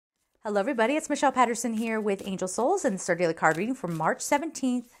Hello everybody, it's Michelle Patterson here with Angel Souls and Star Daily Card Reading for March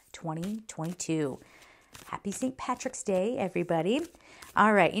 17th, 2022. Happy St. Patrick's Day, everybody.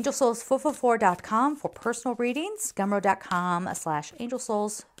 All right, angelsouls444.com for personal readings,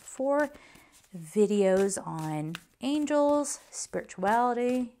 gumroad.com/angelsouls for videos on angels,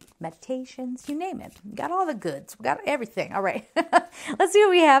 spirituality, meditations, you name it. We got all the goods. We got everything. All right, let's see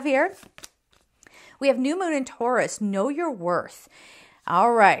what we have here. We have New Moon in Taurus, Know Your Worth.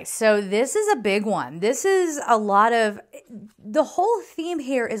 All right, so this is a big one. This is a lot of, the whole theme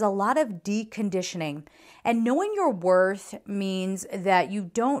here is a lot of deconditioning. And knowing your worth means that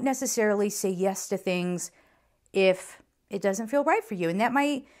you don't necessarily say yes to things if it doesn't feel right for you. And that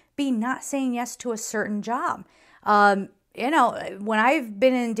might be not saying yes to a certain job. When I've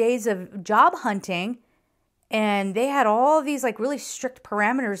been in days of job hunting and they had all these like really strict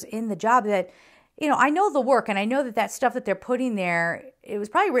parameters in the job that, I know the work and I know that stuff that they're putting there, it was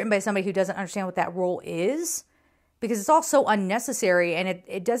probably written by somebody who doesn't understand what that role is because it's all so unnecessary and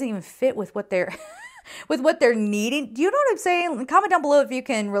it doesn't even fit with what they're with what they're needing. Do you know what I'm saying? Comment down below if you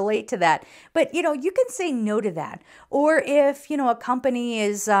can relate to that. But, you can say no to that. Or if, a company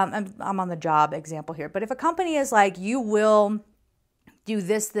is, I'm on the job example here, but if a company is like, you will do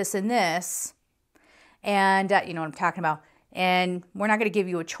this, this, and this, and you know what I'm talking about, and we're not going to give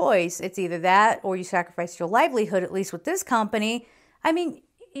you a choice. It's either that or you sacrifice your livelihood, at least with this company. I mean,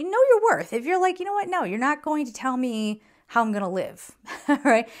 you know your worth. If you're like, you know what? No, you're not going to tell me how I'm going to live,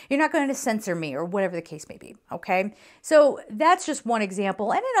 right? You're not going to censor me or whatever the case may be, okay? So that's just one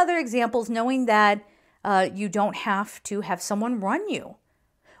example. And in other examples, knowing that you don't have to have someone run you.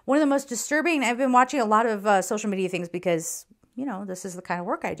 One of the most disturbing, I've been watching a lot of social media things because this is the kind of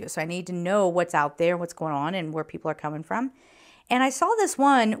work I do. So I need to know what's out there, what's going on, and where people are coming from. And I saw this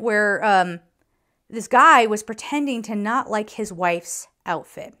one where this guy was pretending to not like his wife's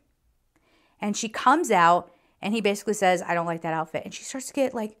outfit. And she comes out and he basically says, I don't like that outfit. And she starts to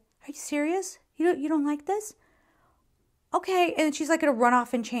get like, are you serious? You don't like this? Okay. And she's like going to run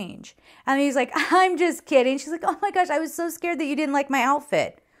off and change. And he's like, I'm just kidding. She's like, oh my gosh, I was so scared that you didn't like my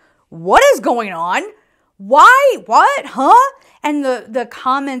outfit. What is going on? Why? What? Huh? And the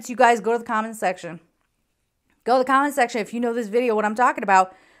comments, you guys go to the comment section. Go to the comment section if you know this video, what I'm talking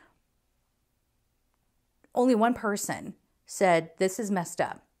about. Only one person said, this is messed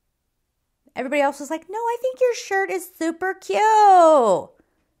up. Everybody else was like, no, I think your shirt is super cute.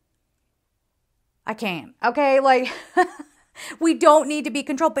 I can't. Okay, like, we don't need to be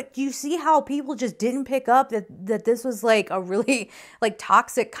controlled. But you see how people just didn't pick up that this was like a really like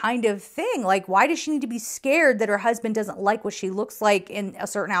toxic kind of thing. Like, why does she need to be scared that her husband doesn't like what she looks like in a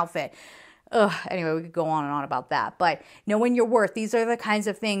certain outfit? Anyway, we could go on and on about that. But knowing your worth, these are the kinds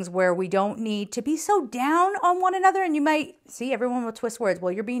of things where we don't need to be so down on one another. And you might see everyone will twist words.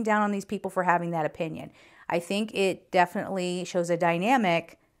 Well, you're being down on these people for having that opinion. I think it definitely shows a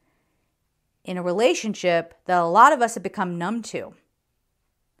dynamic in a relationship that a lot of us have become numb to.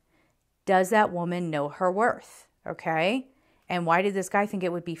 Does that woman know her worth? Okay. And why did this guy think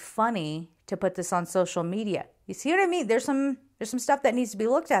it would be funny to put this on social media? You see what I mean? There's some stuff that needs to be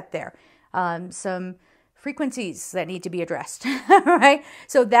looked at there. Some frequencies that need to be addressed, right?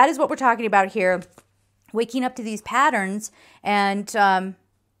 So that is what we're talking about here. Waking up to these patterns and,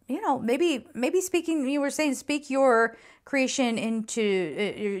 maybe speaking, you were saying, speak your creation into,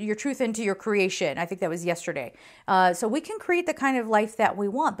 your truth into your creation. I think that was yesterday. So we can create the kind of life that we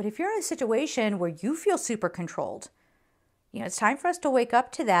want. But if you're in a situation where you feel super controlled, it's time for us to wake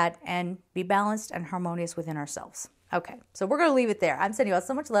up to that and be balanced and harmonious within ourselves. Okay, so we're going to leave it there. I'm sending you all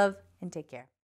so much love and take care.